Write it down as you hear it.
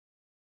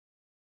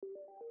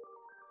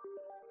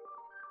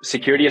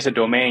security as a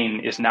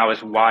domain is now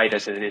as wide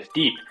as it is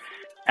deep.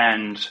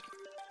 And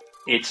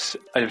it's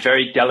a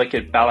very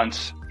delicate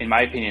balance, in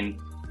my opinion,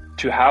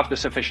 to have the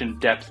sufficient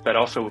depth, but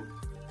also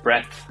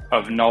breadth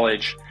of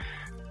knowledge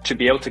to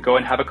be able to go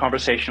and have a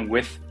conversation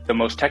with the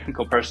most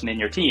technical person in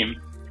your team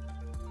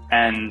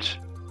and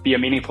be a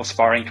meaningful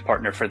sparring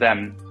partner for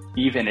them,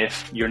 even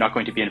if you're not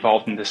going to be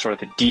involved in the sort of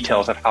the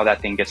details of how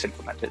that thing gets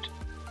implemented.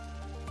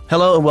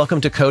 Hello and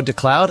welcome to Code to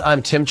Cloud.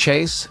 I'm Tim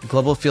Chase,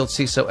 Global Field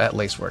CISO at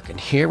Lacework. And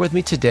here with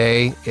me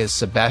today is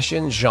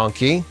Sebastien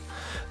Jeanquier.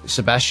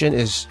 Sebastien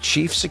is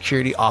Chief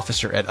Security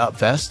Officer at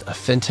Upvest, a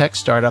FinTech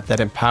startup that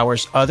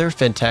empowers other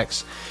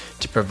FinTechs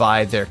to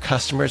provide their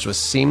customers with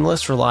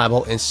seamless,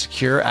 reliable, and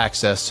secure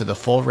access to the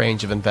full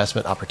range of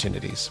investment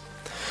opportunities.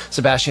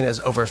 Sebastien has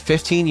over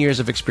 15 years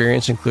of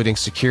experience, including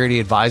security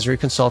advisory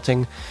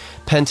consulting,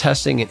 pen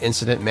testing, and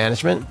incident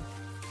management.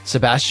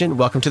 Sebastien,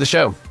 welcome to the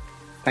show.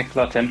 Thanks a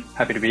lot, Tim.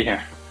 Happy to be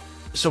here.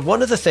 So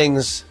one of the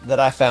things that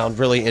I found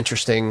really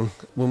interesting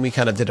when we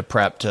kind of did a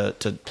prep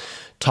to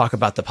talk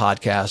about the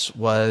podcast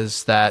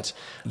was that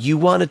you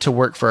wanted to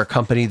work for a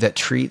company that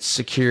treats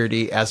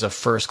security as a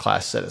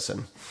first-class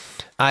citizen.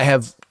 I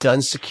have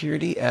done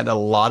security at a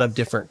lot of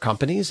different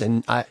companies,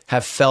 and I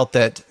have felt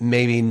that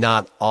maybe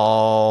not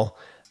all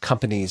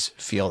companies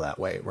feel that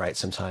way, right?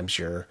 Sometimes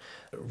you're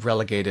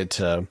relegated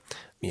to,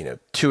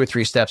 2 or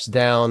 3 steps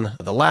down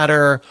the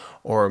ladder,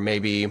 or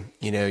maybe,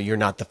 you're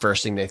not the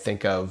first thing they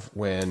think of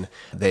when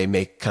they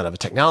make kind of a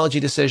technology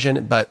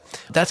decision. But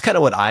that's kind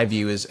of what I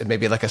view as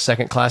maybe like a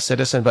second-class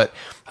citizen. But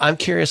I'm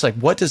curious,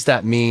 what does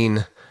that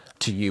mean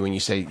to you when you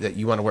say that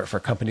you want to work for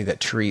a company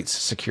that treats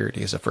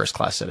security as a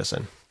first-class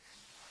citizen?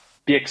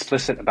 Be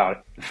explicit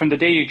about it. From the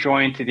day you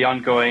join to the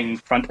ongoing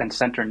front and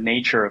center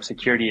nature of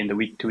security in the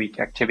week-to-week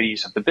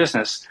activities of the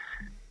business,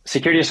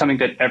 security is something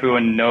that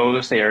everyone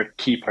knows they are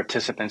key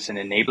participants in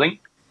enabling.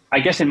 I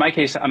guess in my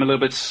case, I'm a little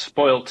bit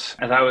spoilt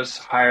as I was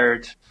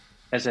hired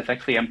as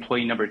effectively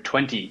employee number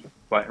 20,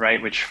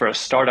 right? Which for a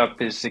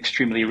startup is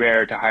extremely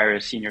rare to hire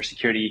a senior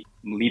security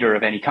leader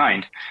of any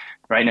kind,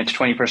 right? And it's a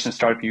 20-person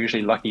startup, you're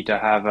usually lucky to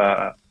have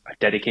a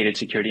dedicated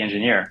security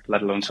engineer,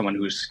 let alone someone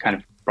who's kind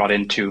of brought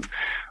in to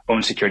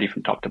own security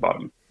from top to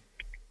bottom.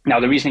 Now,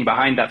 the reasoning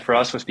behind that for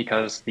us was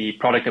because the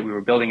product that we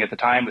were building at the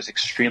time was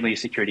extremely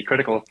security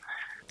critical.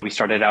 We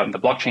started out in the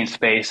blockchain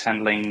space,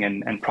 handling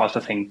and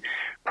processing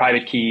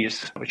private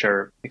keys, which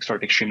are sort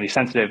of extremely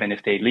sensitive. And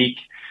if they leak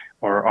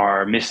or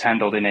are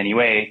mishandled in any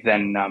way,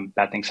 then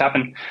bad things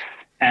happen.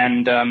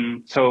 And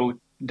so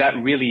that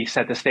really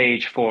set the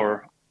stage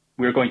for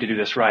we're going to do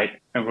this right.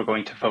 And we're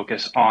going to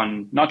focus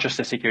on not just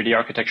the security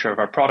architecture of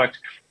our product,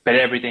 but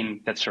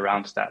everything that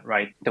surrounds that,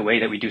 right? The way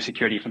that we do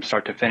security from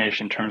start to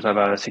finish in terms of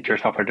a secure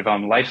software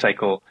development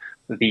lifecycle,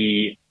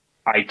 the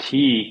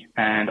IT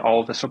and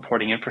all the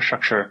supporting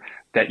infrastructure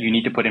that you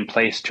need to put in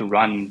place to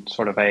run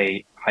sort of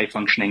a high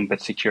functioning but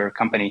secure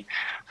company.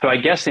 So I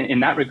guess in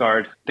that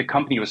regard, the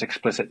company was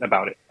explicit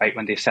about it, right?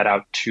 When they set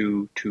out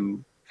to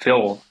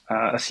fill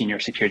a senior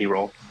security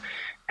role.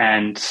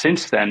 And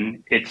since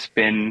then, it's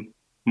been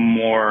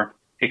more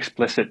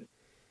explicit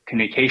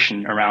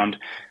communication around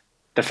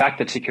the fact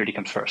that security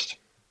comes first,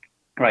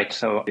 right?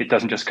 So it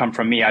doesn't just come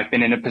from me. I've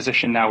been in a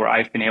position now where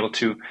I've been able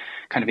to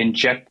kind of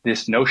inject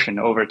this notion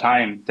over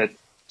time that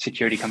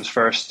security comes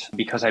first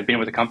because I've been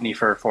with the company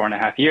for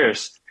 4.5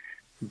 years.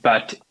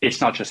 But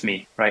it's not just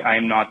me, right?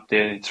 I'm not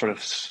the sort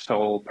of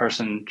sole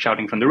person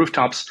shouting from the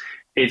rooftops.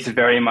 It's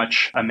very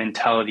much a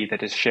mentality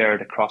that is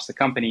shared across the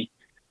company.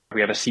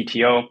 We have a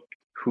CTO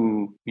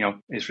who,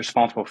 is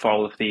responsible for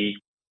all of the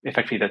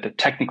effectively the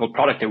technical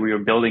product that we were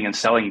building and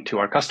selling to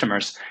our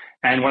customers.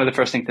 And one of the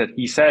first things that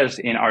he says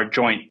in our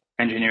joint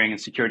engineering and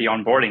security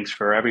onboardings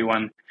for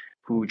everyone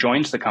who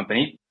joins the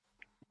company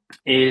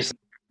is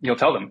he'll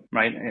tell them,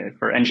 right,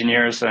 for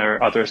engineers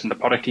or others in the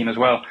product team as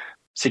well,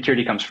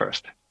 security comes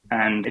first.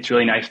 And it's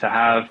really nice to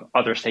have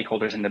other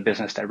stakeholders in the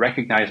business that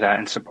recognize that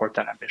and support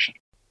that ambition.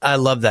 I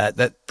love that.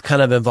 That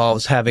kind of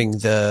involves having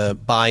the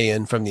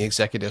buy-in from the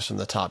executives from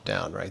the top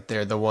down, right?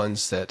 They're the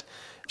ones that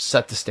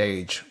set the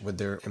stage with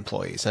their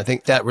employees. I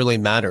think that really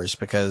matters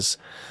because,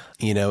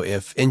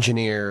 if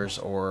engineers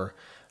or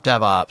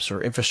DevOps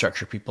or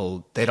infrastructure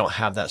people, they don't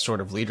have that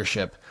sort of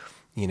leadership,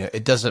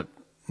 it doesn't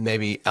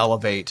maybe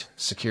elevate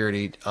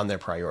security on their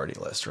priority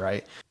list,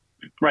 right?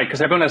 Right,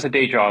 because everyone has a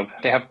day job.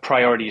 They have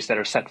priorities that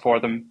are set for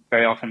them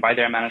very often by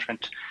their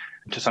management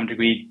to some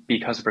degree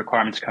because of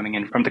requirements coming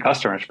in from the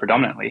customers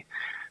predominantly.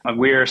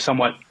 We're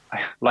somewhat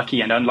lucky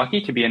and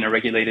unlucky to be in a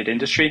regulated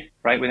industry,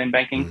 right, within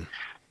banking.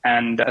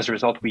 And as a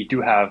result, we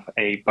do have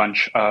a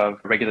bunch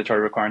of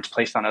regulatory requirements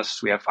placed on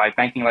us. We have 5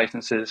 banking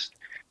licenses,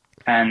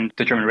 and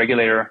the German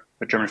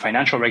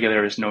financial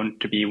regulator is known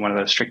to be one of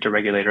the stricter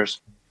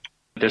regulators.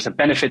 There's a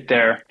benefit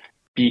there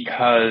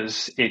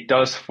because it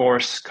does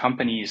force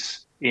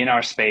companies in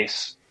our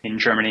space in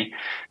Germany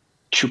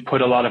to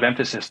put a lot of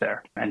emphasis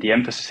there. And the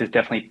emphasis is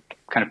definitely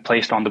kind of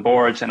placed on the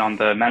boards and on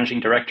the managing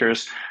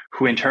directors,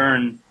 who in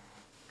turn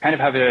kind of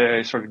have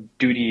a sort of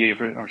duty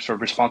or sort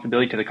of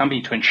responsibility to the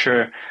company to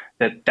ensure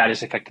that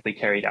is effectively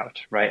carried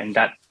out, right? And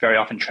that very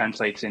often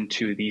translates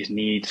into these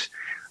needs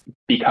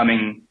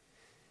becoming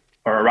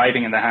or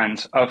arriving in the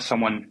hands of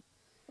someone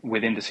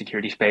within the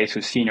security space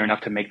who's senior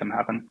enough to make them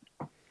happen.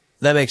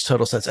 That makes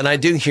total sense. And I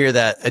do hear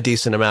that a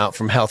decent amount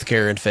from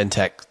healthcare and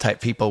fintech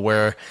type people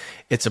where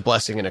it's a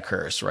blessing and a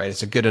curse, right?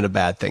 It's a good and a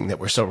bad thing that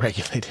we're so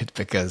regulated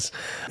because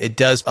it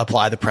does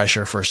apply the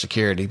pressure for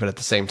security, but at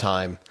the same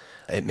time,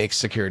 it makes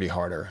security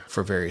harder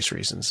for various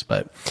reasons.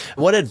 But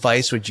what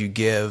advice would you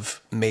give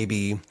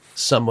maybe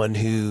someone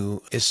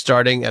who is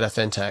starting at a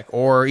fintech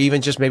or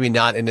even just maybe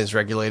not in as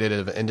regulated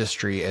of an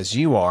industry as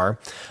you are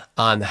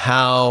on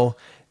how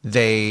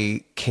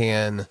they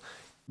can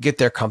get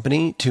their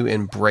company to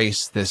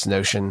embrace this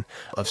notion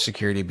of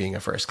security being a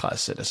first-class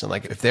citizen?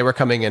 Like if they were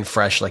coming in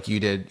fresh like you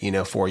did,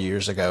 4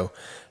 years ago,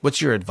 what's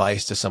your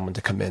advice to someone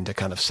to come in to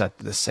kind of set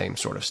the same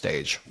sort of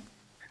stage?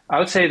 I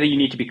would say that you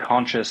need to be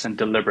conscious and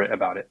deliberate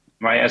about it,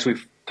 right? As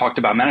we've talked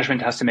about,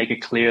 management has to make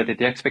it clear that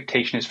the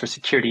expectation is for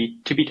security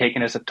to be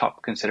taken as a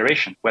top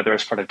consideration, whether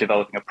as part of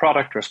developing a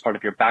product or as part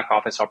of your back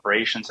office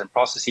operations and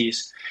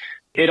processes.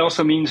 It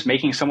also means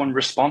making someone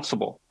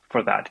responsible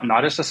for that,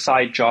 not as a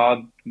side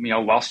job,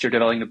 whilst you're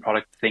developing the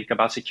product, think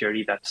about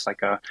security. That's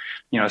like a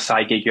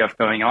side gig you have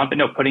going on, but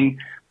no, putting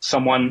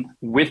someone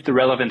with the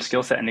relevant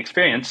skill set and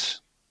experience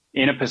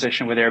in a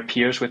position where they're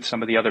peers with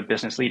some of the other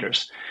business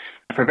leaders.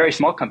 For very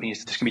small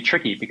companies, this can be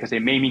tricky because they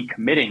may mean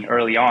committing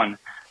early on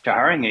to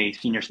hiring a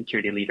senior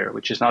security leader,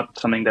 which is not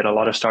something that a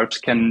lot of startups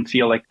can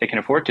feel like they can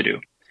afford to do.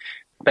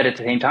 But at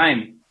the same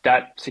time,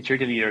 that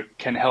security leader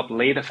can help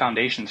lay the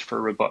foundations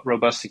for a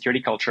robust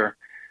security culture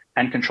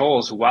and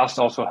controls whilst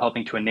also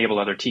helping to enable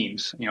other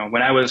teams.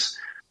 When I was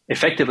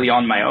effectively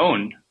on my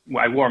own,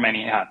 I wore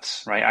many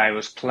hats, right? I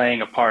was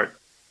playing a part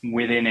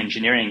within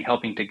engineering,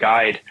 helping to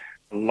guide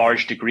a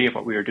large degree of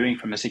what we were doing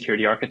from a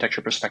security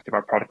architecture perspective.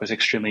 Our product was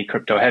extremely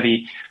crypto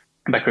heavy.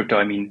 By crypto,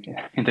 I mean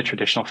in the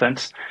traditional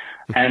sense.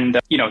 And,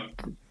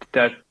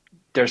 that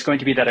there's going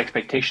to be that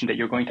expectation that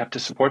you're going to have to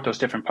support those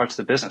different parts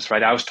of the business,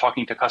 right? I was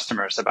talking to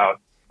customers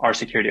about our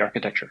security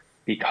architecture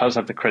because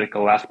of the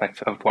critical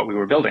aspects of what we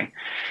were building.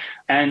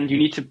 And you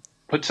need to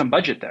put some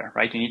budget there,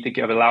 right? You need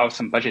to allow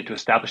some budget to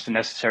establish the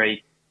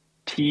necessary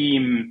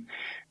team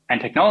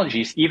and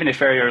technologies, even if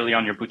very early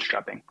on you're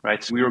bootstrapping,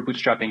 right? So we were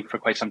bootstrapping for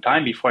quite some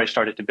time before I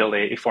started to build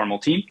a formal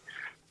team,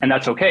 and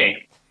that's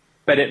okay.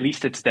 But at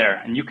least it's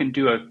there, and you can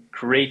do a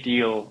great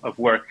deal of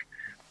work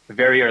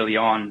very early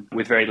on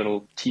with very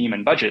little team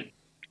and budget.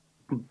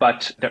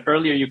 But the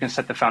earlier you can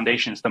set the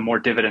foundations, the more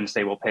dividends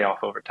they will pay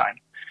off over time.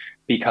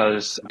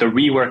 Because the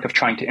rework of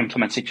trying to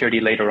implement security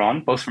later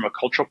on, both from a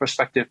cultural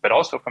perspective, but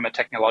also from a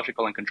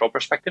technological and control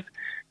perspective,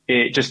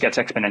 it just gets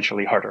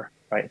exponentially harder,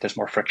 right? There's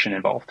more friction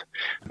involved.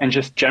 And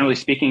just generally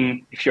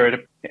speaking, if you're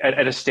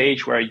at a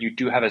stage where you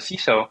do have a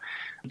CISO,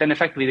 then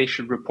effectively they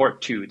should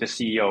report to the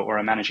CEO or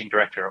a managing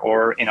director,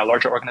 or in a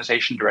larger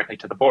organization directly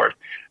to the board,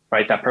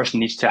 right? That person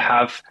needs to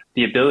have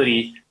the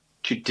ability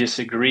to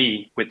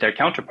disagree with their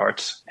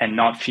counterparts and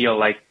not feel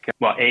like,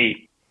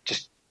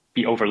 just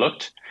be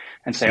overlooked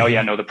and say, oh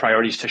yeah, no, the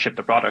priority is to ship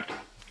the product,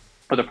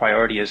 or the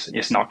priority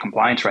is not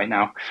compliance right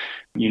now.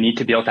 You need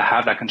to be able to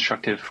have that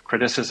constructive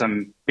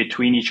criticism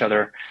between each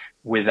other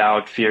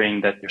without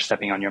fearing that you're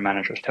stepping on your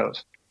manager's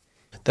toes.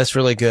 That's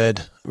really good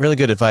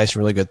advice and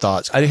really good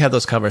thoughts. I do have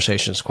those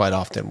conversations quite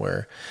often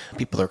where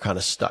people are kind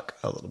of stuck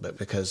a little bit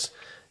because,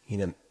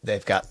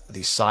 they've got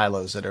these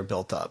silos that are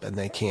built up and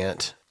they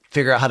can't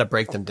figure out how to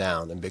break them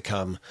down and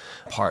become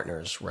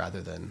partners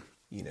rather than,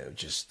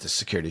 just the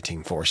security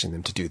team forcing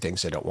them to do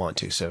things they don't want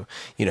to. So,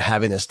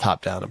 having this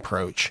top-down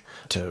approach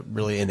to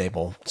really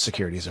enable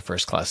security as a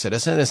first-class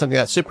citizen is something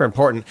that's super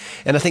important.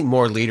 And I think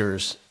more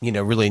leaders,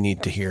 really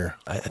need to hear.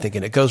 I think,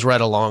 and it goes right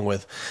along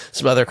with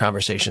some other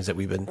conversations that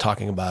we've been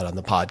talking about on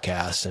the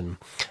podcast and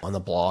on the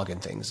blog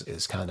and things,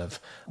 is kind of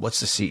what's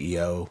the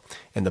CEO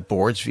and the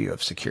board's view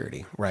of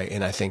security, right?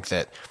 And I think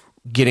that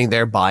getting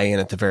their buy-in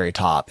at the very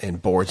top,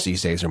 and boards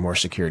these days are more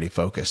security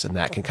focused, and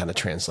that can kind of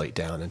translate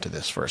down into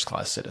this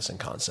first-class citizen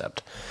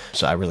concept.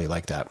 So I really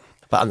like that.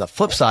 But on the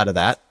flip side of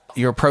that,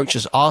 your approach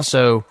is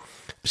also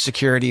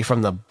security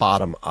from the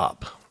bottom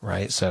up,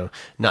 right? So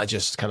not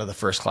just kind of the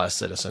first-class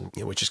citizen,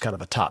 which is kind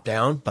of a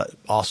top-down, but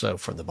also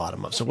from the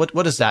bottom up. So what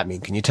does that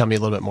mean? Can you tell me a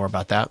little bit more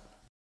about that?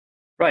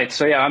 Right.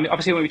 So yeah,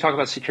 obviously when we talk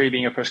about security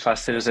being a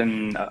first-class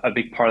citizen, a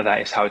big part of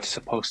that is how it's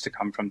supposed to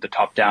come from the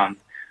top down.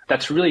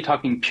 That's really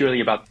talking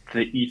purely about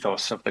the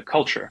ethos of the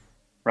culture,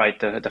 right?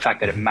 The fact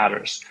that it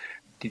matters.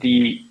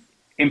 The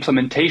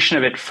implementation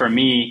of it for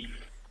me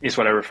is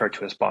what I refer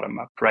to as bottom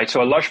up, right?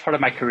 So a large part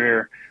of my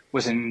career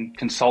was in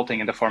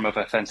consulting in the form of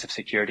offensive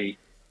security,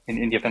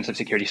 in the offensive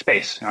security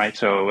space, right?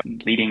 So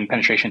leading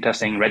penetration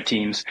testing, red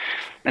teams,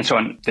 and so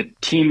on. The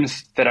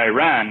teams that I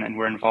ran and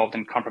were involved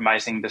in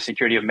compromising the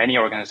security of many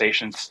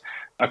organizations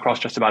across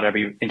just about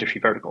every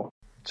industry vertical.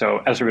 So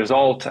as a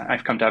result,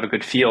 I've come to have a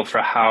good feel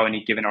for how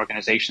any given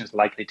organization is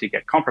likely to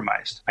get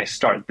compromised. I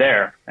start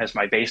there as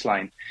my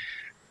baseline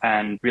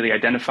and really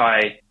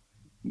identify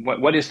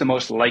what is the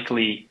most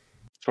likely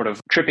sort of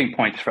tripping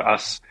point for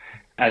us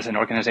as an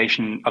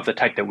organization of the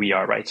type that we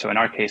are, right? So in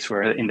our case,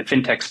 we're in the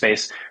fintech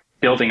space,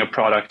 building a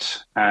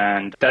product,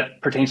 and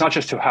that pertains not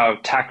just to how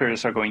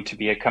attackers are going to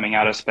be coming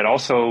at us, but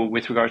also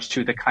with regards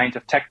to the kinds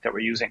of tech that we're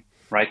using,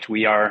 right?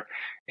 We are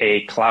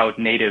a cloud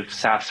native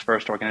SaaS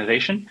first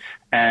organization,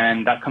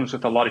 and that comes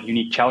with a lot of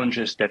unique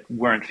challenges that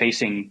weren't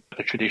facing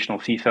the traditional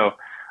CISO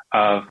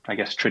of, I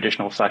guess,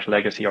 traditional /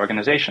 legacy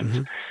organizations.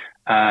 Mm-hmm.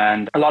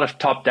 And a lot of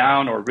top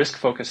down or risk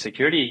focused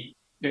security,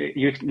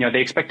 you know,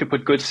 they expect to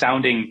put good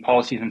sounding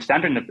policies and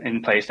standards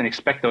in place and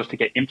expect those to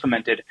get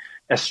implemented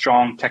as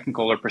strong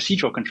technical or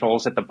procedural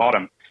controls at the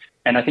bottom.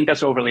 And I think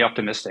that's overly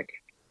optimistic.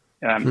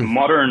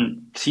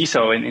 Modern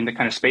CISO in the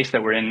kind of space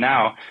that we're in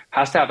now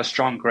has to have a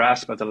strong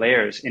grasp of the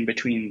layers in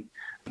between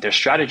their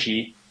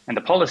strategy and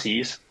the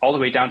policies, all the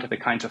way down to the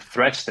kinds of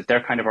threats that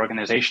their kind of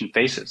organization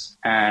faces.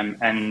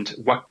 And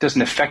what does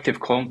an effective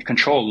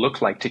control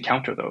look like to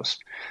counter those?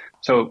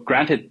 So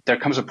granted, there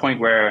comes a point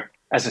where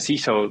as a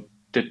CISO,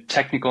 the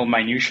technical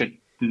minutiae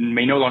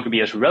may no longer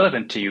be as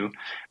relevant to you,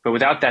 but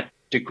without that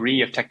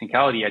degree of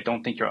technicality, I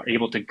don't think you're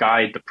able to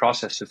guide the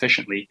process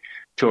sufficiently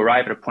to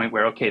arrive at a point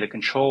where, okay, the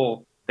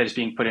control that is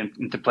being put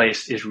into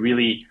place is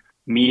really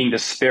meeting the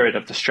spirit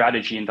of the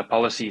strategy and the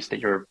policies that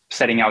you're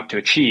setting out to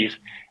achieve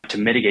to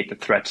mitigate the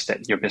threats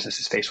that your business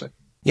is faced with.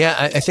 Yeah,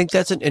 I think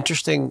that's an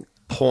interesting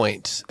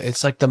point.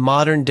 It's like the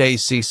modern day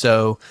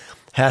CISO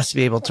has to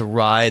be able to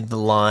ride the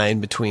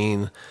line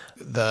between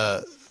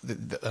the I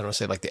don't want to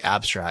say like the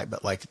abstract,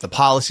 but like the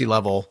policy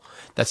level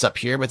that's up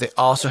here, but they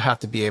also have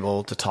to be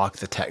able to talk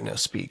the techno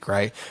speak,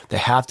 right? They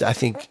have to, I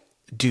think,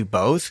 do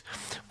both,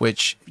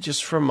 which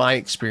just from my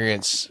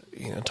experience,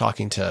 you know,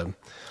 talking to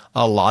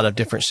a lot of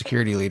different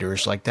security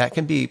leaders, like that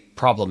can be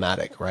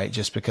problematic, right?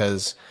 Just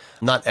because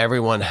not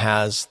everyone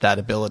has that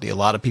ability. A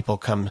lot of people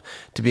come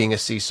to being a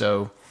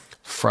CISO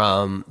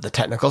from the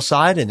technical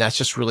side, and that's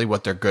just really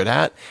what they're good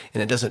at.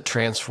 And it doesn't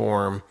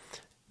transform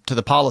to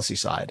the policy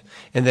side.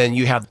 And then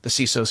you have the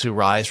CISOs who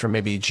rise from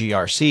maybe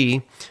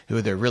GRC,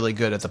 who they're really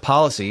good at the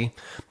policy,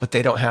 but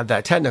they don't have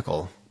that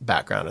technical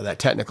background or that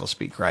technical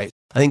speak, right?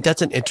 I think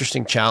that's an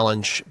interesting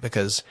challenge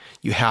because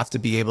you have to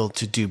be able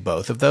to do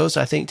both of those,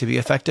 I think, to be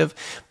effective.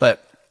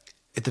 But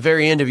at the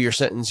very end of your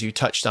sentence, you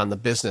touched on the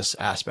business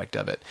aspect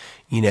of it,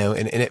 you know,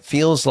 and it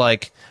feels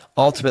like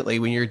ultimately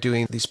when you're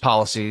doing these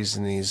policies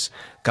and these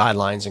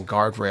guidelines and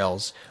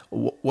guardrails,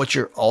 what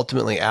you're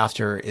ultimately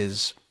after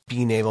is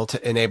being able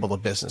to enable the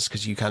business,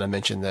 because you kind of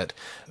mentioned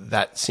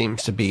that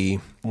seems to be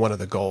one of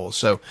the goals.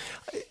 So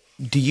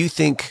do you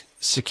think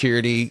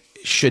security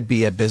should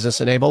be a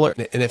business enabler?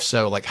 And if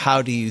so, like,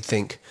 how do you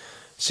think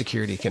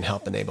security can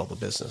help enable the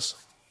business?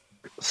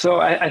 So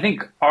I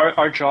think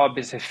our job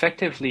is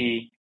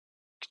effectively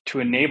to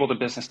enable the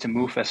business to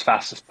move as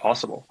fast as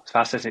possible, as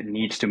fast as it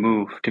needs to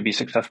move to be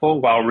successful,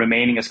 while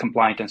remaining as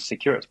compliant and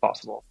secure as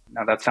possible.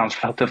 Now, that sounds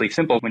relatively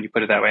simple when you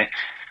put it that way.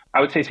 I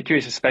would say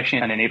security is especially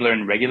an enabler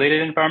in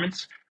regulated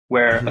environments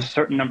where a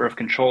certain number of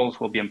controls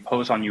will be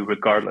imposed on you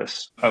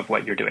regardless of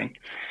what you're doing.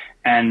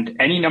 And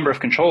any number of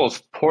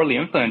controls poorly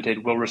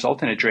implemented will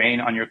result in a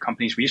drain on your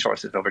company's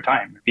resources over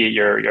time, be it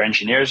your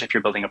engineers if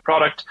you're building a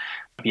product,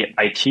 be it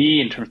IT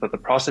in terms of the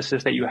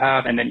processes that you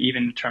have, and then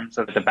even in terms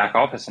of the back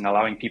office and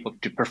allowing people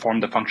to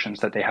perform the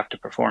functions that they have to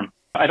perform.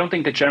 I don't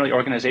think that generally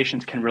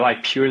organizations can rely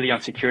purely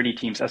on security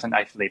teams as an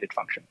isolated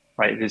function,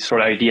 right? This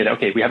sort of idea that,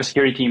 okay, we have a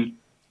security team,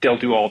 they'll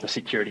do all the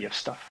security of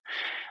stuff.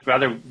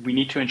 Rather, we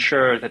need to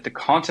ensure that the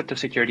concept of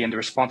security and the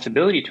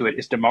responsibility to it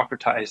is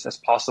democratized as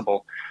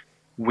possible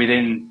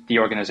within the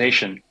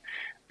organization.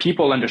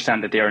 People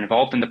understand that they are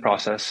involved in the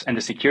process, and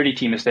the security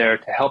team is there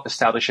to help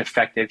establish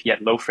effective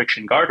yet low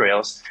friction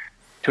guardrails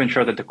to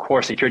ensure that the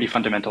core security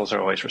fundamentals are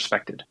always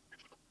respected.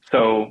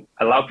 So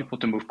allow people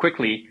to move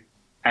quickly,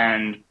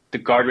 and the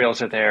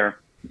guardrails are there.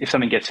 If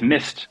something gets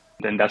missed,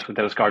 then that's what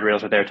those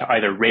guardrails are there to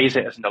either raise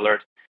it as an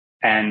alert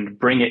and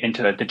bring it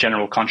into the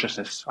general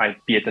consciousness, right?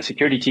 Be it the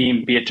security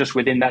team, be it just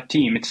within that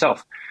team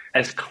itself,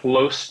 as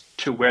close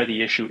to where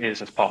the issue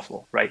is as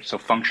possible, right? So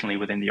functionally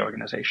within the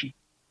organization.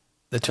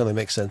 That totally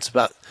makes sense.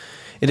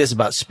 It is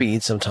about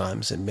speed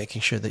sometimes and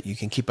making sure that you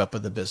can keep up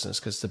with the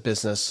business, because the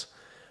business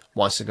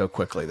wants to go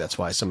quickly. That's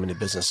why so many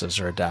businesses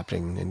are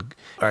adapting and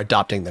are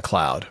adopting the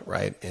cloud,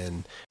 right?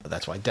 And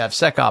that's why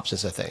DevSecOps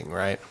is a thing,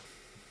 right?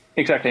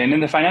 Exactly. And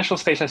in the financial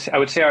space, I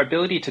would say our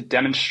ability to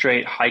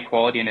demonstrate high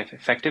quality and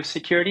effective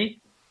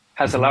security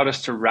has allowed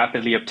us to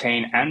rapidly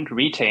obtain and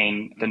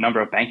retain the number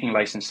of banking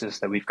licenses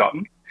that we've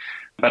gotten,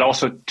 but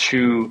also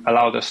to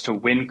allow us to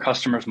win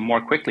customers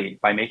more quickly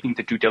by making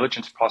the due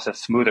diligence process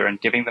smoother and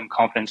giving them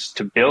confidence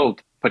to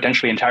build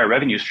potentially entire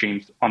revenue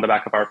streams on the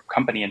back of our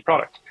company and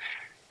product.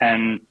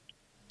 And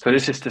so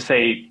this is to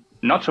say,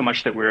 not so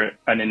much that we're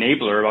an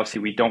enabler,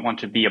 obviously we don't want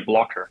to be a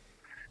blocker.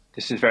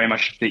 This is very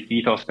much the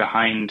ethos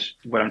behind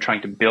what I'm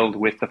trying to build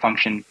with the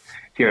function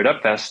here at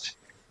Upvest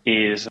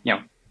is,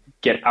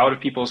 get out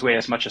of people's way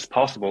as much as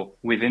possible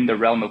within the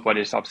realm of what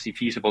is obviously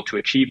feasible to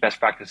achieve best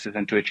practices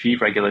and to achieve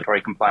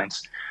regulatory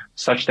compliance,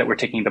 such that we're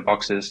ticking the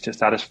boxes to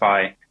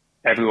satisfy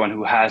everyone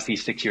who has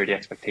these security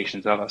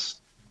expectations of us.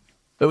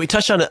 But we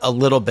touched on it a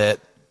little bit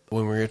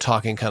when we were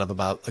talking kind of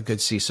about a good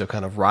CISO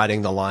kind of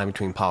riding the line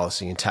between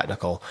policy and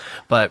technical.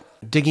 But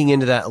digging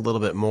into that a little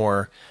bit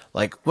more,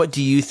 like what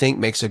do you think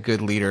makes a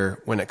good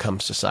leader when it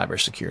comes to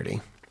cybersecurity?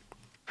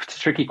 It's a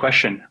tricky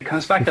question. It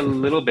comes back a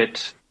little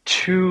bit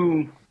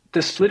to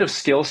the split of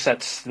skill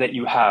sets that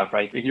you have,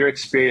 right? Your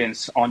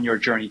experience on your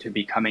journey to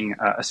becoming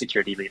a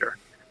security leader.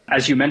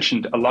 As you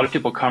mentioned, a lot of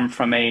people come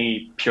from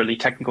a purely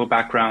technical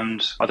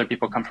background. Other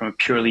people come from a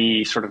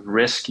purely sort of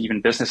risk, even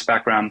business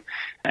background.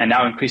 And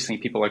now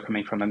increasingly people are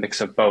coming from a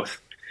mix of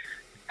both.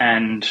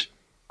 And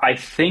I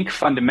think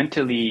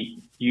fundamentally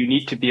you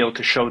need to be able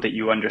to show that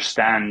you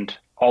understand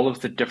all of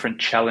the different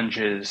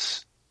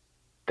challenges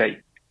that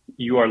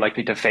you are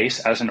likely to face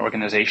as an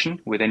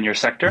organization within your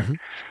sector. Mm-hmm.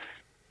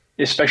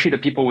 Especially the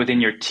people within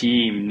your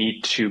team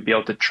need to be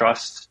able to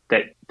trust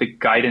that the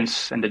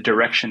guidance and the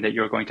direction that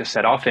you're going to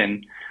set off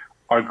in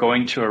are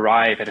going to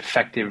arrive at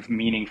effective,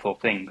 meaningful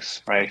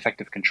things, right?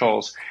 Effective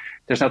controls.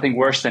 There's nothing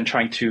worse than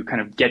trying to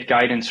kind of get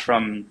guidance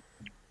from,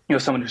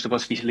 someone who's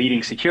supposed to be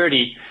leading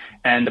security,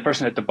 and the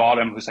person at the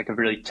bottom who's like a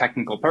really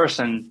technical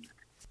person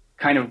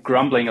kind of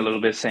grumbling a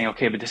little bit, saying,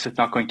 okay, but this is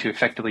not going to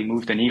effectively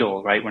move the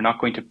needle, right? We're not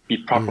going to be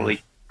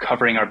properly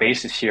covering our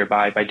bases here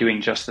by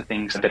doing just the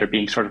things that are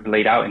being sort of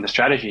laid out in the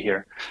strategy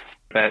here.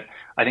 But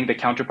I think the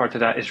counterpart to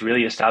that is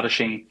really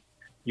establishing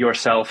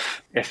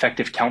yourself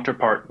effective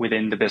counterpart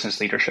within the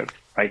business leadership,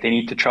 right? They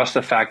need to trust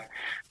the fact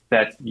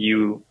that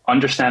you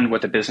understand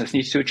what the business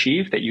needs to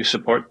achieve, that you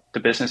support the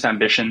business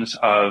ambitions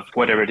of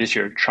whatever it is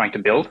you're trying to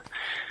build,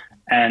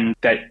 and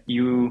that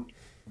you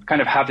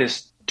kind of have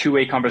this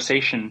two-way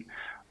conversation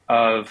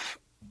of,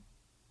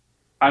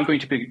 I'm going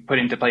to put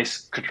into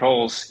place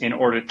controls in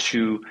order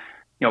to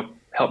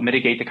help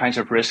mitigate the kinds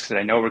of risks that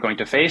I know we're going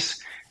to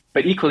face.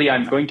 But equally,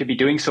 I'm going to be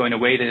doing so in a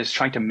way that is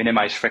trying to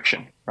minimize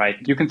friction, right?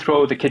 You can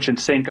throw the kitchen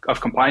sink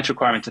of compliance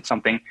requirements at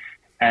something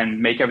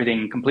and make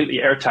everything completely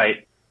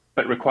airtight,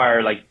 but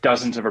require like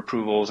dozens of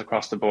approvals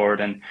across the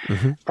board and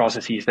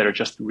processes that are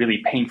just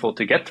really painful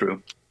to get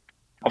through.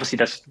 Obviously,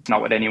 that's not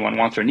what anyone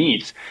wants or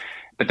needs,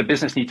 but the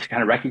business needs to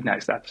kind of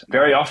recognize that.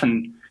 Very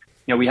often,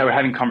 we're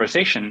having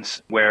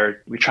conversations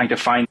where we're trying to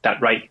find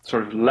that right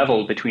sort of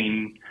level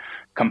between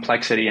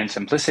complexity and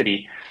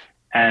simplicity.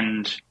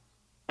 And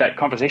that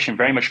conversation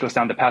very much goes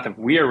down the path of,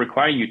 we are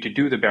requiring you to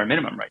do the bare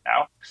minimum right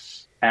now.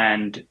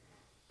 And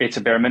it's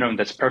a bare minimum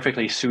that's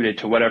perfectly suited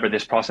to whatever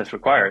this process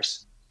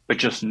requires. But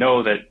just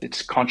know that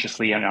it's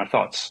consciously in our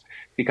thoughts.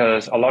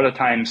 Because a lot of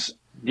times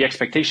the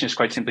expectation is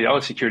quite simply,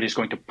 security is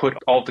going to put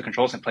all of the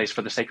controls in place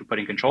for the sake of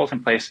putting controls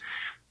in place,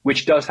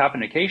 which does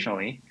happen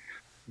occasionally,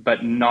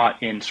 but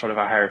not in sort of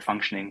a higher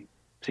functioning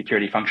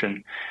security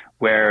function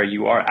where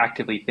you are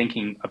actively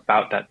thinking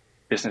about that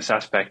business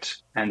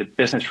aspect, and the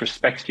business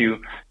respects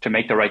you to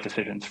make the right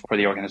decisions for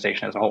the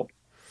organization as a whole.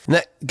 And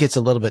that gets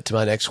a little bit to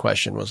my next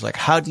question, was like,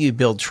 how do you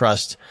build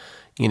trust,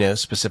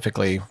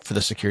 specifically for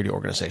the security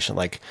organization?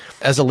 Like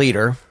as a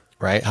leader,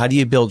 right? How do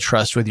you build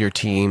trust with your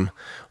team,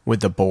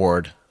 with the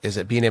board? Is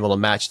it being able to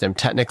match them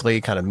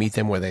technically, kind of meet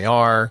them where they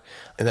are?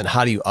 And then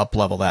how do you up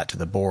level that to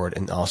the board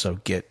and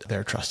also get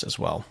their trust as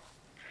well?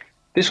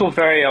 This will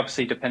vary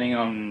obviously depending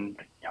on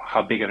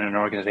how big of an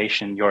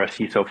organization you're a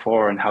CISO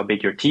for and how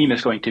big your team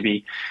is going to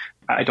be.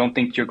 I don't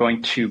think you're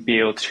going to be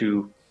able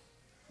to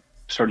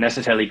sort of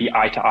necessarily be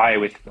eye to eye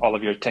with all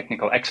of your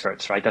technical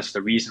experts, right? That's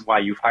the reason why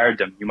you've hired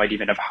them. You might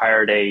even have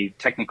hired a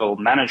technical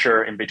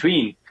manager in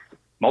between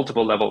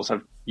multiple levels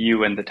of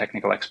you and the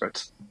technical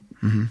experts.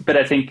 Mm-hmm. But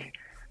I think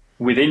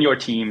within your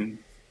team,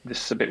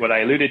 this is a bit what I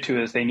alluded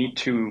to, is they need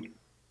to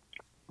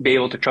be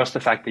able to trust the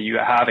fact that you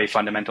have a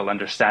fundamental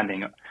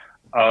understanding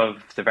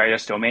of the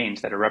various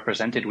domains that are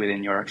represented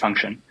within your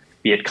function,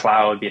 be it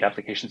cloud, be it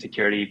application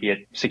security, be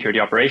it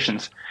security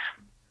operations,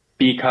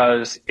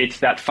 because it's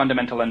that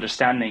fundamental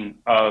understanding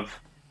of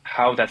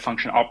how that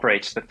function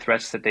operates, the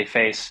threats that they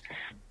face,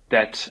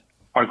 that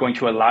are going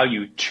to allow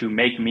you to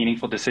make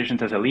meaningful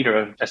decisions as a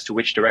leader as to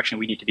which direction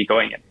we need to be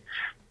going in,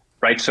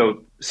 right?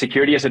 So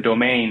security as a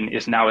domain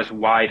is now as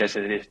wide as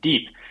it is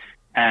deep,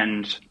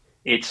 and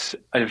it's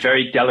a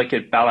very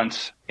delicate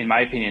balance, in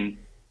my opinion,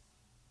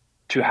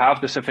 to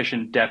have the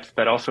sufficient depth,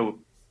 but also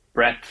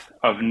breadth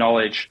of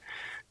knowledge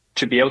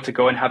to be able to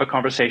go and have a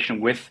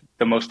conversation with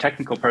the most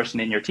technical person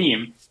in your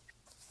team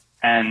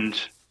and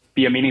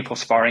be a meaningful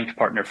sparring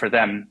partner for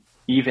them,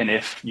 even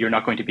if you're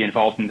not going to be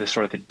involved in the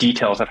sort of the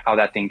details of how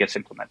that thing gets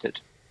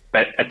implemented.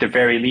 But at the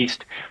very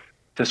least,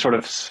 the sort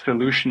of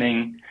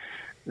solutioning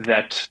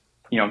that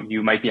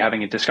you might be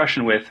having a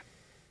discussion with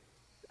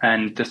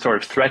and the sort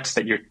of threats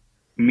that you're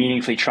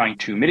meaningfully trying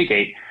to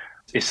mitigate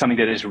is something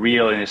that is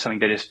real and is something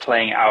that is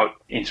playing out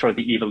in sort of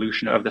the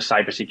evolution of the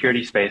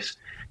cybersecurity space,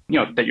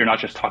 that you're not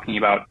just talking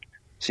about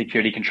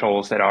security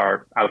controls that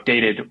are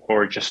outdated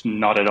or just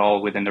not at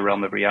all within the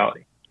realm of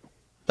reality.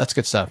 That's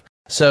good stuff.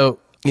 So,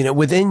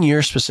 within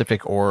your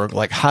specific org,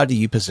 like how do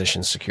you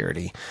position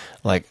security?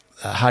 Like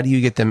how do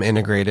you get them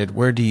integrated?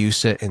 Where do you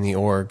sit in the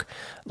org?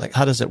 Like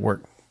how does it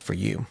work for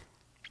you?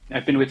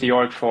 I've been with the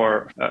org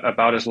for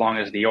about as long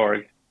as the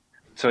org.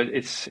 So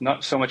it's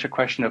not so much a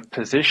question of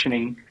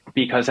positioning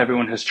because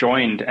everyone has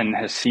joined and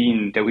has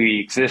seen that we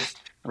exist,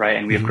 right?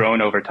 And we have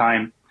grown over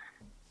time.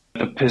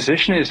 The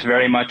position is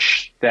very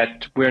much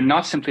that we're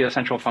not simply a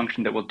central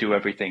function that will do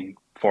everything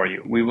for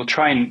you. We will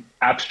try and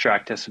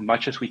abstract as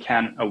much as we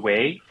can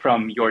away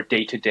from your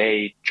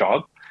day-to-day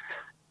job.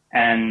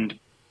 And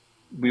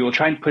we will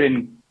try and put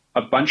in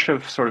a bunch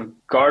of sort of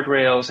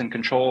guardrails and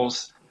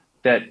controls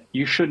that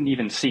you shouldn't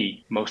even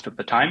see most of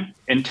the time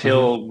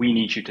until we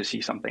need you to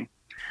see something,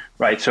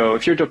 right? So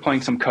if you're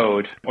deploying some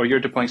code or you're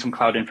deploying some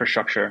cloud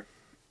infrastructure,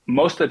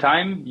 most of the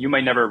time you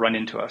might never run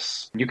into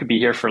us. You could be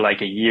here for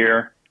like a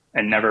year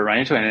and never run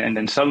into it. And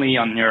then suddenly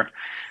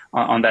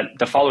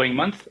the following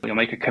month, you'll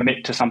make a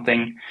commit to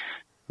something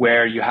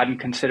where you hadn't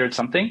considered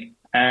something.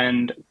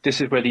 And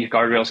this is where these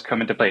guardrails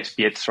come into place,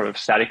 be it sort of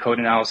static code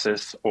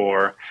analysis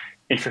or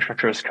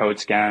infrastructure as code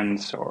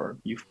scans, or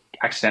you've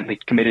accidentally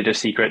committed a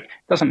secret.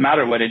 It doesn't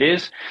matter what it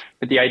is,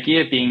 but the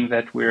idea being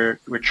that we're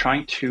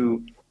trying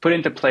to put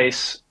into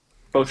place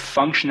both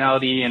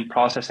functionality and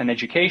process and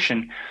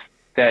education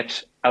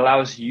that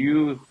allows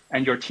you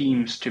and your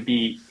teams to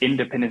be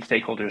independent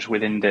stakeholders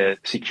within the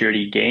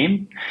security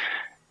game,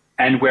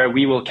 and where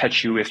we will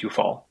catch you if you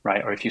fall,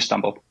 right, or if you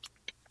stumble.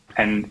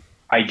 And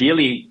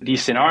ideally,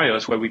 these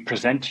scenarios where we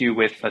present you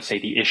with, let's say,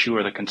 the issue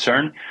or the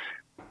concern,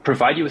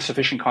 provide you with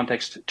sufficient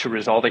context to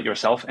resolve it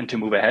yourself and to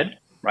move ahead,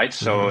 right?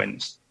 So in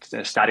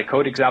a static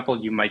code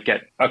example, you might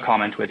get a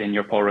comment within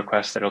your pull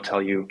request that'll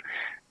tell you,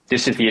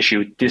 this is the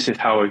issue, this is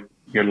how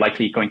you're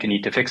likely going to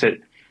need to fix it.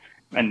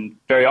 And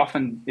very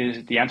often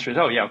the answer is,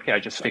 oh, yeah, okay, I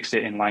just fixed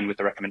it in line with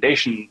the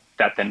recommendation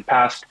that then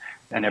passed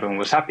and everyone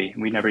was happy.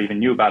 We never even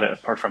knew about it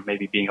apart from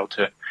maybe being able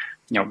to,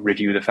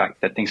 review the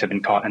fact that things have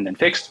been caught and then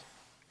fixed.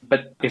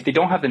 But if they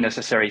don't have the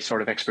necessary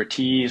sort of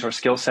expertise or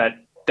skill set,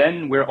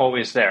 then we're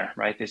always there,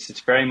 right? It's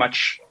very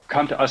much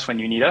come to us when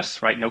you need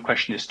us, right? No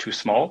question is too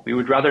small. We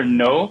would rather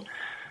know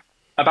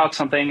about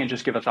something and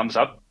just give a thumbs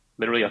up,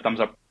 literally a thumbs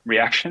up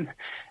reaction.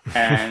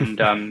 And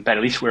that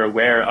at least we're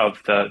aware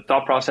of the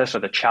thought process or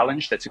the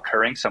challenge that's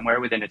occurring somewhere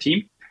within a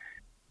team.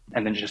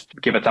 And then just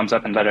give a thumbs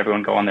up and let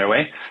everyone go on their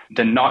way,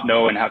 than not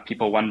know and have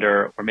people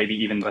wonder, or maybe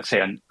even, let's say,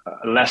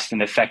 a less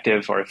than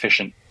effective or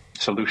efficient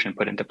solution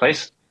put into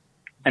place.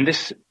 And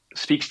this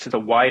speaks to the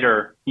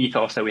wider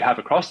ethos that we have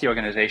across the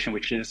organization,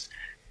 which is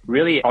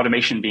really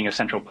automation being a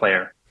central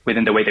player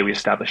within the way that we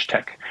establish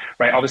tech,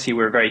 right? Obviously,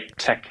 we're a very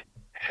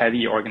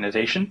tech-heavy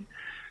organization.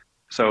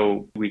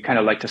 So we kind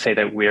of like to say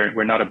that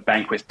we're not a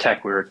bank with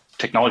tech, we're a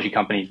technology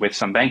company with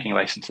some banking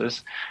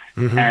licenses.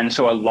 And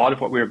so a lot of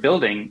what we're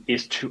building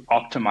is to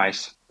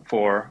optimize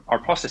for our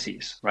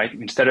processes, right?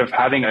 Instead of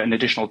having an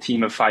additional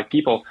team of 5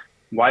 people,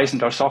 why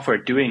isn't our software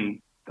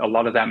doing a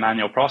lot of that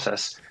manual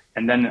process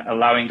and then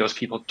allowing those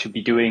people to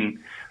be doing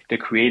the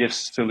creative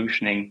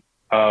solutioning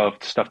of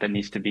stuff that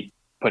needs to be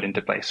put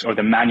into place, or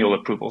the manual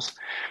approvals?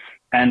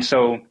 And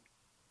so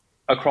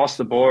across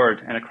the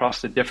board and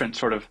across the different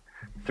sort of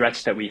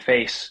threats that we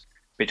face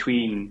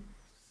between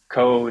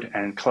code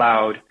and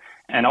cloud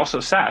and also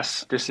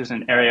SaaS, this is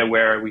an area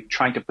where we're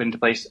trying to put into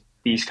place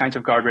these kinds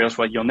of guardrails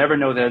where you'll never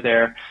know they're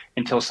there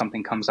until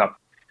something comes up.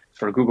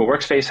 For a Google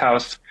Workspace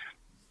house,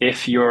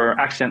 if you're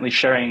accidentally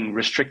sharing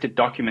restricted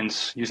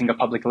documents using a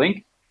public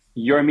link,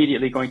 you're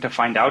immediately going to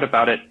find out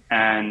about it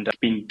and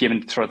being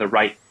given sort of the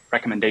right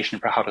recommendation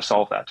for how to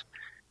solve that.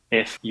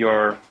 If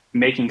you're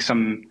making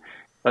some,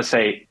 let's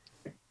say,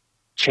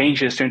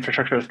 changes to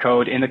infrastructure as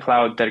code in the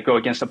cloud that go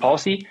against the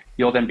policy,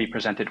 you'll then be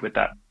presented with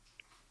that.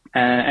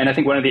 And I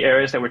think one of the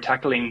areas that we're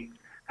tackling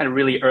kind of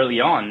really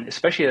early on,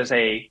 especially as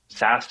a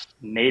SaaS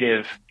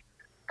native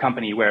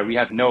company where we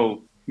have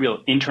no real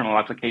internal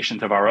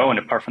applications of our own,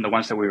 apart from the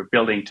ones that we were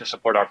building to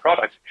support our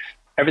product,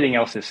 everything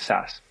else is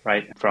SaaS,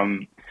 right?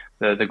 From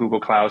the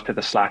Google Cloud to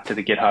the Slack to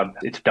the GitHub,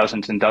 it's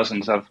dozens and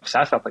dozens of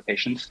SaaS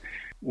applications.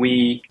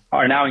 We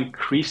are now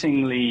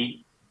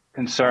increasingly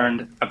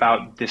concerned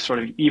about this sort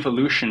of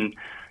evolution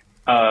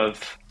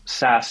of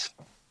SaaS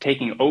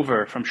taking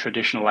over from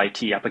traditional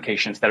IT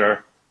applications that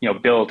are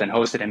built and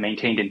hosted and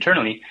maintained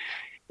internally,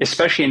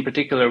 especially in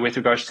particular with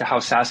regards to how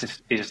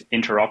SaaS is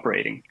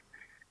interoperating.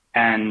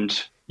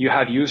 And you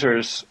have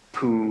users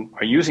who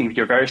are using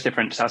your various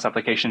different SaaS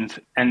applications,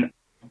 and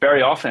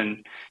very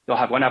often you'll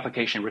have one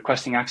application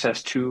requesting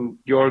access to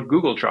your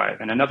Google Drive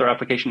and another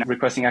application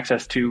requesting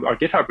access to our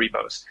GitHub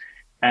repos.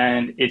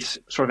 And it's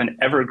sort of an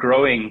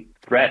ever-growing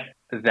threat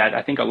that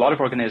I think a lot of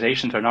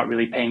organizations are not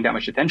really paying that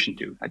much attention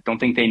to. I don't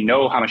think they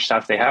know how much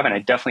SaaS they have, and I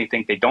definitely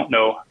think they don't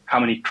know how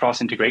many cross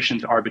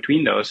integrations are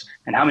between those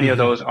and how many of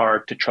those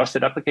are to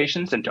trusted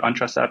applications and to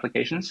untrusted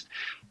applications.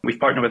 We've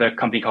partnered with a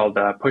company called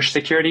Push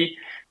Security,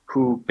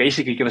 who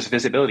basically give us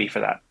visibility for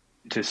that,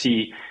 to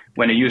see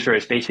when a user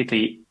is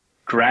basically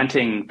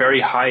granting very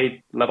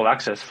high level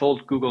access, full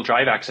Google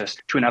Drive access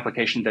to an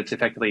application that's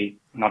effectively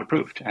not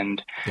approved.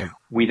 And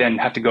we then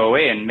have to go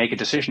away and make a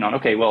decision on,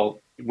 okay, well,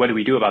 what do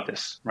we do about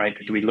this, right?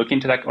 Do we look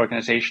into that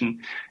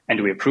organization and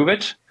do we approve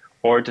it?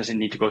 Or does it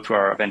need to go through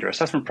our vendor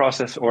assessment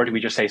process? Or do we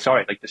just say,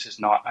 sorry, like this is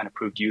not an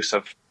approved use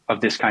of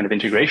this kind of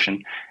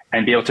integration,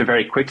 and be able to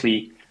very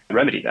quickly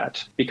remedy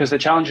that. Because the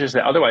challenge is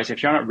that otherwise,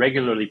 if you're not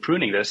regularly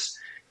pruning this,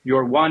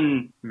 you're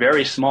one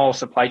very small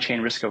supply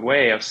chain risk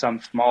away of some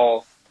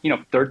small,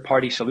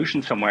 third-party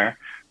solution somewhere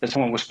that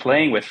someone was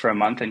playing with for a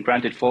month and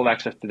granted full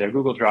access to their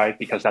Google Drive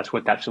because that's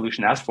what that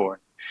solution asked for.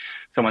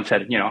 Someone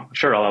said,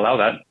 sure, I'll allow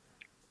that.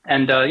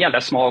 And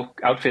that small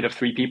outfit of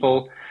 3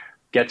 people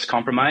gets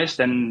compromised.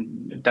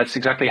 And that's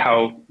exactly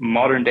how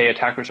modern day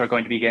attackers are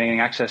going to be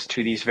getting access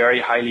to these very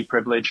highly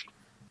privileged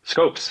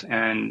scopes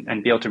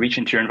and be able to reach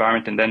into your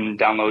environment and then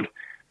download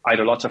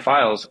either lots of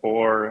files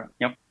or,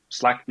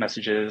 Slack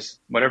messages,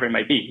 whatever it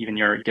might be, even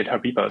your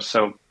GitHub repos.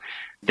 So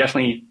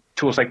definitely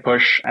tools like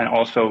Push and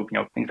also,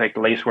 things like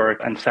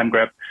Lacework and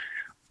SemGrep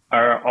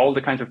are all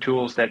the kinds of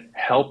tools that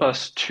help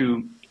us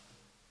to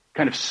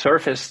kind of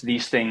surface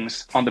these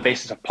things on the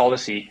basis of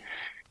policy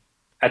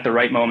at the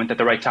right moment, at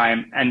the right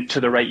time, and to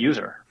the right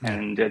user.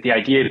 And the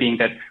idea being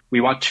that we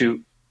want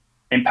to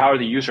empower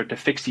the user to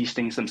fix these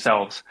things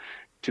themselves,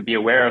 to be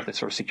aware of the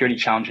sort of security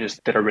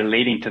challenges that are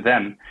relating to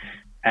them.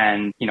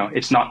 And,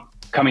 it's not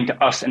coming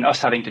to us and us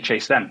having to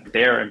chase them.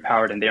 They're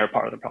empowered and they are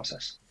part of the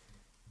process.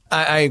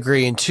 I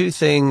agree. And 2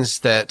 things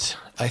that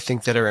I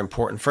think that are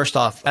important. First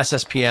off,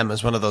 SSPM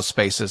is one of those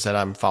spaces that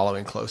I'm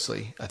following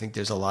closely. I think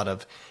there's a lot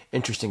of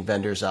interesting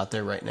vendors out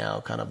there right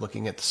now, kind of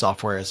looking at the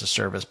software as a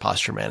service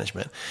posture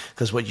management,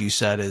 because what you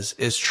said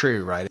is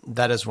true, right?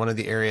 That is one of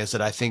the areas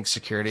that I think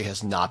security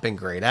has not been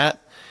great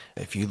at.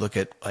 If you look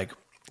at like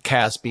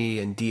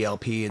CASB and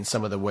DLP and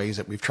some of the ways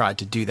that we've tried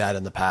to do that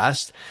in the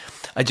past,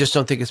 I just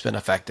don't think it's been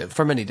effective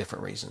for many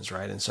different reasons,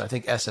 right? And so I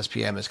think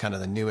SSPM is kind of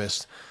the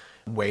newest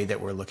way that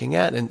we're looking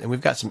at. And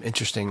we've got some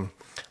interesting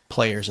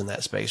players in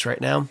that space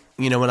right now.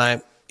 When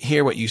I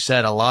hear what you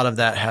said, a lot of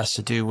that has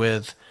to do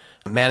with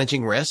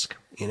managing risk,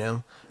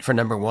 for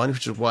number one,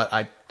 which is what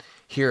I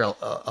hear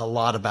a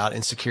lot about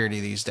in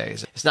security these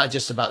days. It's not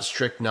just about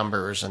strict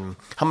numbers and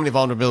how many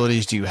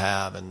vulnerabilities do you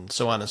have and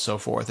so on and so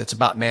forth. It's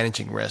about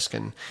managing risk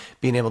and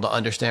being able to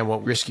understand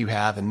what risk you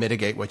have and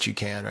mitigate what you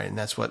can, right? And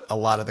that's what a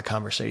lot of the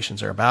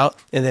conversations are about.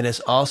 And then it's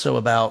also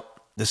about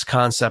this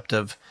concept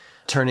of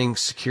turning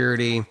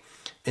security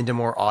into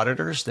more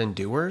auditors than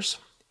doers,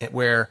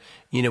 where,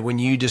 when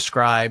you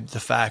describe the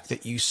fact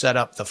that you set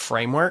up the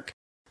framework,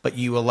 but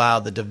you allow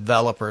the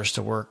developers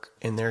to work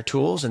in their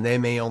tools and they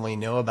may only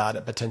know about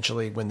it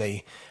potentially when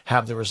they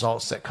have the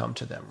results that come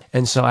to them.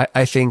 And so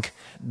I think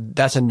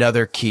that's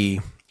another key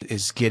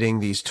is getting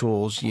these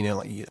tools,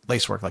 like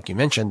Lacework, like you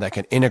mentioned, that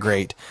can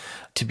integrate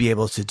to be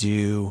able to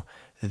do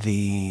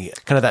the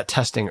kind of that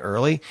testing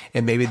early,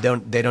 and maybe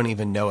they don't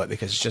even know it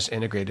because it's just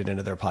integrated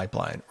into their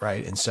pipeline,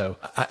 right? And so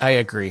I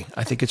agree.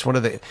 I think it's one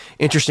of the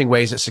interesting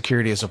ways that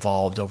security has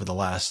evolved over the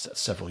last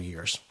several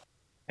years.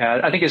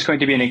 Yeah, I think it's going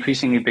to be an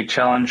increasingly big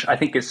challenge. I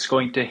think it's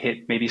going to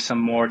hit maybe some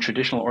more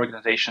traditional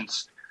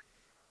organizations,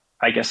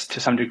 I guess, to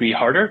some degree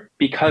harder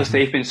because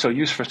they've been so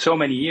used for so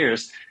many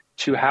years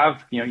to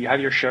have, you have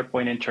your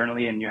SharePoint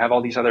internally and you have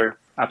all these other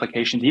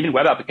applications, even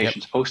web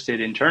applications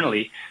hosted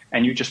internally,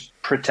 and you just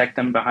protect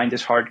them behind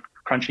this hard,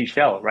 crunchy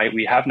shell, right?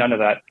 We have none of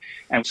that.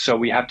 And so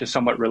we have to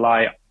somewhat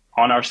rely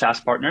on our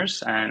SaaS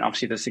partners. And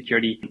obviously the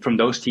security from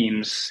those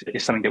teams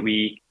is something that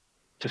we,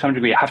 to some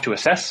degree, have to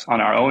assess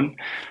on our own,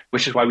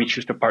 which is why we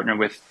choose to partner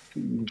with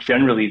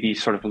generally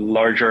these sort of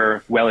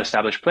larger,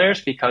 well-established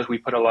players, because we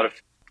put a lot of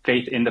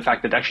faith in the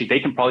fact that actually they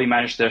can probably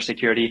manage their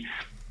security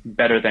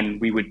better than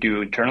we would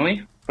do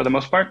internally for the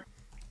most part.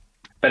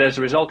 But as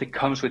a result, it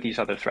comes with these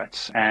other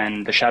threats,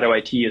 and the shadow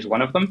IT is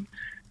one of them.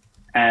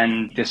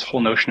 And this whole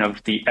notion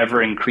of the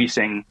ever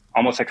increasing,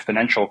 almost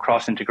exponential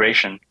cross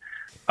integration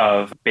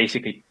of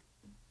basically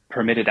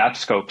permitted app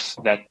scopes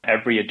that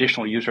every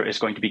additional user is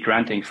going to be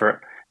granting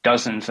for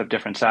dozens of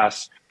different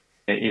SaaS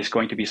is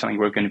going to be something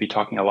we're going to be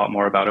talking a lot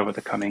more about over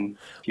the coming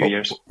few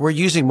years. We're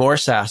using more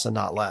SaaS and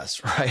not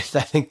less, right?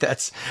 I think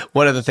that's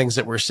one of the things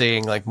that we're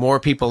seeing. Like more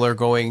people are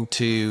going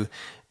to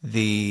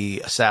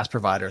the SaaS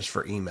providers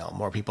for email.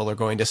 More people are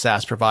going to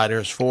SaaS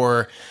providers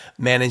for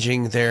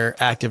managing their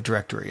Active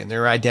Directory and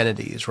their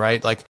identities,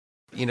 right? Like,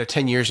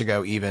 10 years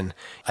ago, even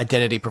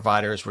identity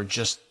providers were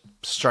just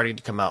starting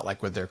to come out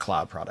like with their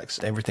cloud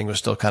products. Everything was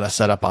still kind of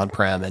set up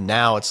on-prem. And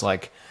now it's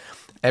like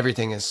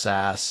everything is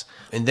SaaS.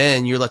 And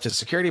then you're left as a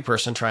security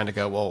person trying to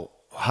go, well,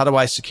 how do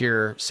I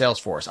secure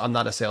Salesforce? I'm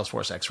not a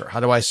Salesforce expert. How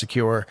do I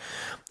secure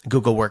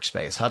Google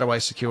Workspace? How do I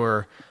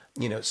secure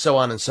so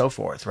on and so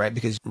forth, right?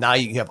 Because now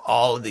you have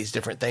all of these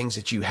different things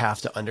that you have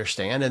to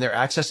understand, and they're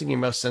accessing your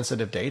most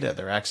sensitive data.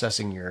 They're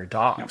accessing your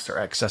docs, they're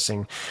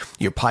accessing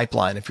your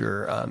pipeline if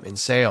you're in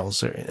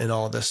sales and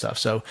all of this stuff.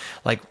 So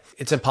like,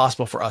 it's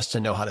impossible for us to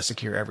know how to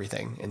secure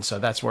everything. And so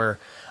that's where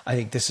I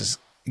think this has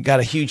got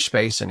a huge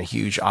space and a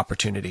huge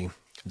opportunity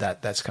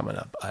that's coming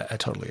up. I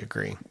totally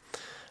agree.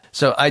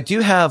 So I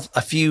do have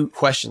a few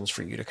questions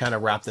for you to kind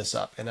of wrap this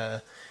up. And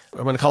I'm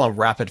going to call them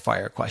rapid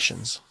fire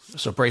questions.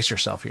 So brace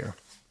yourself here.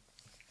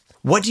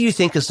 What do you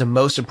think is the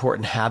most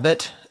important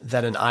habit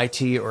that an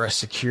IT or a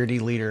security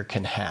leader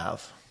can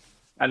have?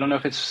 I don't know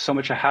if it's so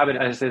much a habit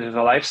as it is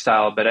a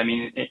lifestyle, but I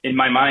mean, in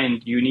my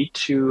mind, you need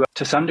to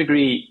some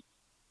degree,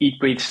 eat,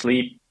 breathe,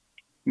 sleep,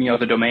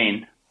 the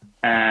domain.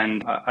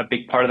 And a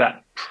big part of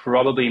that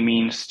probably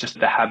means just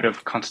the habit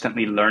of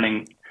constantly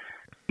learning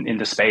in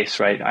the space,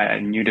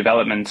 right? New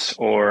developments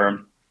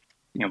or,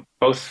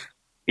 both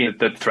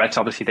the threats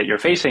obviously that you're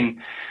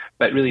facing,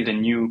 but really the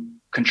new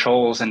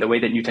controls and the way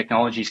that new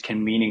technologies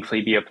can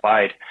meaningfully be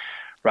applied,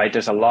 right?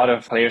 There's a lot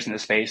of players in the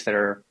space that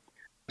are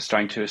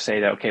starting to say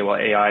that, okay, well,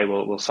 AI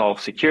will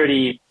solve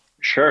security.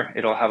 Sure,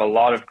 it'll have a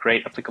lot of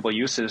great applicable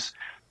uses,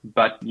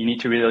 but you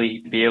need to really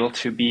be able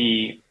to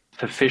be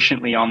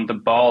sufficiently on the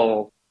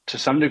ball to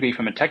some degree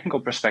from a technical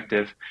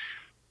perspective,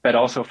 but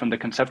also from the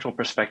conceptual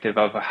perspective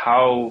of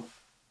how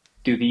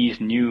do these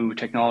new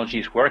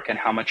technologies work and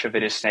how much of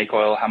it is snake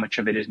oil, how much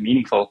of it is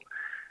meaningful.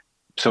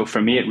 So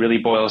for me, it really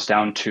boils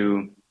down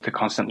to the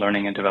constant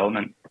learning and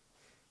development.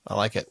 I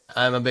like it.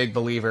 I'm a big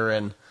believer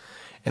in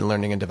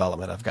learning and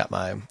development. I've got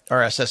my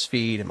RSS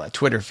feed and my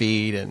Twitter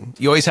feed, and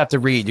you always have to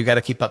read. You got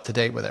to keep up to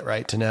date with it,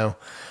 right? To know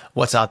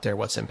what's out there,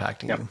 what's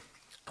impacting you.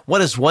 What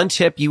is one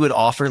tip you would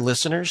offer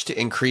listeners to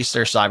increase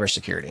their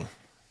cybersecurity?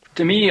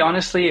 To me,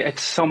 honestly,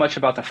 it's so much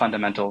about the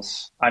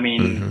fundamentals. I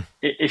mean,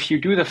 if you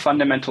do the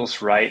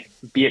fundamentals right,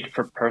 be it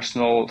for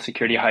personal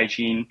security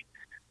hygiene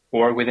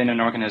or within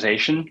an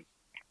organization,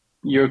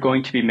 you're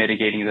going to be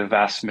mitigating the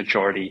vast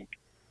majority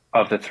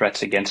of the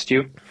threats against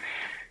you.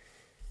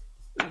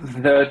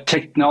 The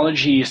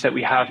technologies that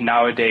we have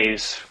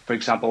nowadays, for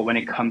example, when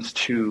it comes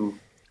to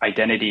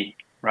identity,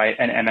 right,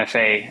 and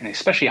MFA, and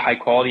especially high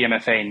quality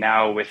MFA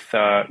now with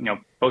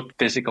both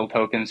physical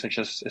tokens such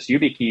as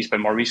YubiKeys, but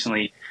more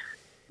recently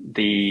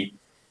the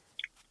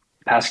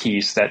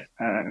passkeys that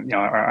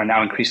are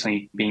now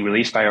increasingly being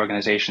released by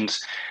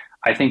organizations.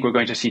 I think we're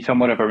going to see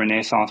somewhat of a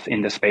renaissance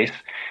in this space.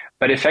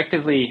 But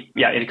effectively,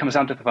 it comes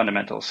down to the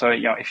fundamentals. So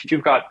if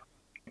you've got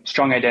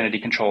strong identity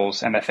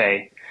controls,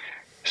 MFA,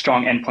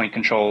 strong endpoint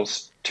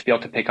controls to be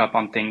able to pick up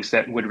on things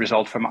that would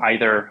result from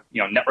either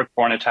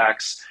network-borne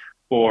attacks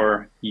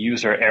or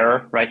user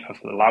error, right, of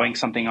allowing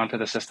something onto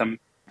the system,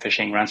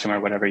 phishing,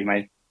 ransomware, whatever you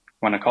might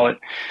want to call it,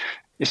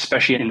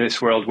 especially in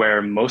this world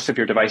where most of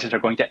your devices are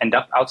going to end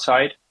up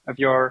outside of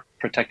your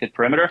protected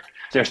perimeter.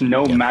 There's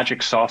no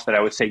magic sauce that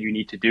I would say you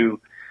need to do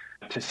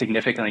to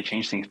significantly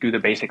change things. Do the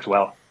basics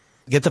well.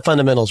 Get the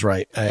fundamentals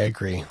right. I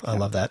agree. I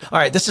love that. All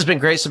right. This has been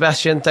great,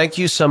 Sebastien. Thank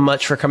you so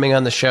much for coming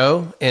on the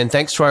show. And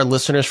thanks to our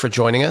listeners for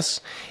joining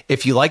us.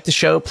 If you like the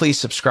show, please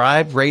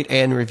subscribe, rate,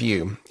 and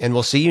review. And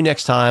we'll see you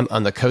next time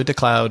on the Code to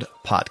Cloud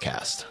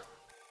podcast.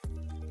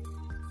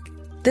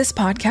 This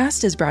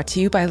podcast is brought to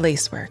you by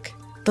Lacework,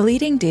 the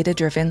leading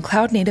data-driven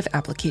cloud-native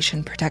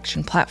application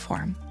protection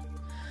platform.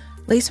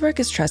 Lacework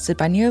is trusted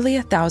by nearly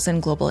 1,000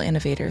 global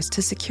innovators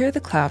to secure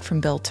the cloud from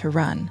build to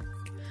run.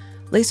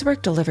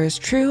 Lacework delivers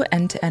true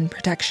end-to-end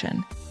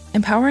protection,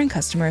 empowering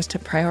customers to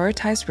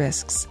prioritize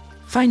risks,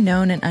 find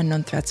known and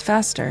unknown threats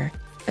faster,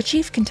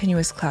 achieve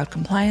continuous cloud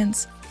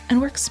compliance,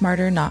 and work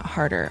smarter, not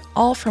harder,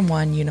 all from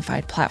one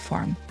unified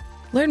platform.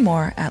 Learn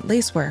more at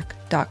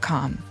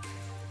lacework.com.